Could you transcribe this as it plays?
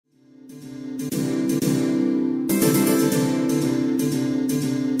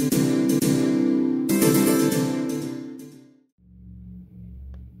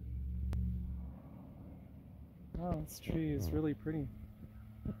This tree is really pretty.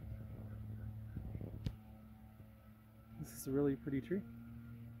 This is a really pretty tree.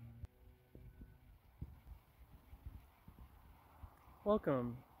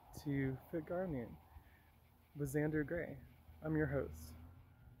 Welcome to Fit Gardening with Xander Gray. I'm your host.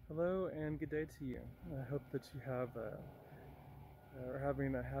 Hello and good day to you. I hope that you are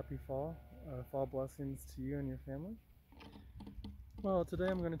having a happy fall. Fall blessings to you and your family. Well, today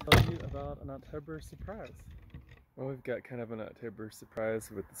I'm going to tell you about an October surprise. Well, we've got kind of an October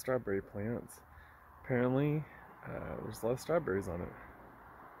surprise with the strawberry plants. Apparently, there's a lot of strawberries on it.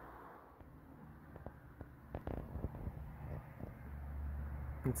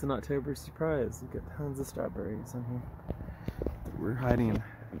 It's an October surprise. We've got tons of strawberries on here. We're hiding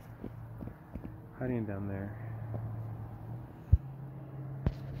down there.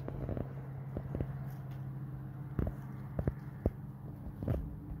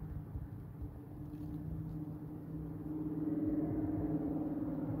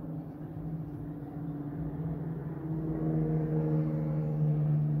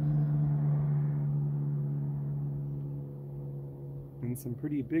 And some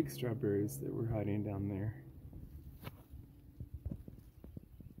pretty big strawberries that were hiding down there.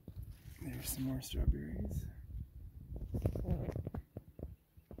 There's some more strawberries.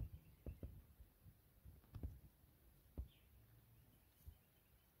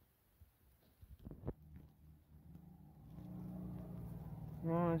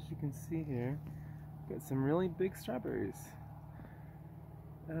 Well, as you can see here, got some really big strawberries.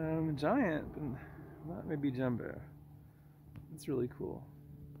 Giant, but not maybe jumbo. It's really cool.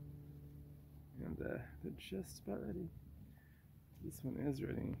 And they're just about ready. This one is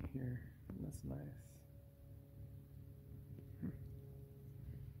ready here. That's nice.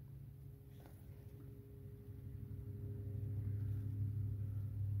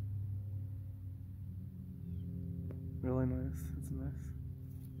 Really nice. It's nice.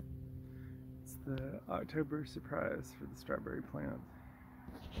 It's the October surprise for the strawberry plant.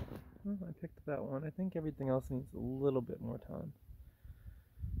 Well, I picked that one. I think everything else needs a little bit more time.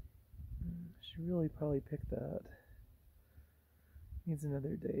 I should really probably pick that. Needs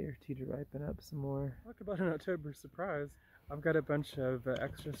another day or two to ripen up some more. Talk about an October surprise. I've got a bunch of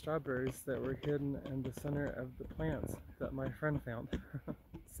extra strawberries that were hidden in the center of the plants that my friend found.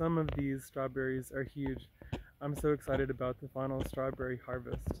 Some of these strawberries are huge. I'm so excited about the final strawberry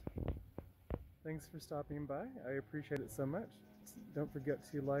harvest. Thanks for stopping by. I appreciate it so much. Don't forget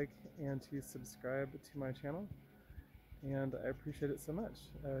to like and to subscribe to my channel. And I appreciate it so much.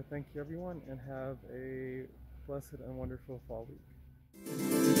 Thank you everyone, and have a blessed and wonderful fall week.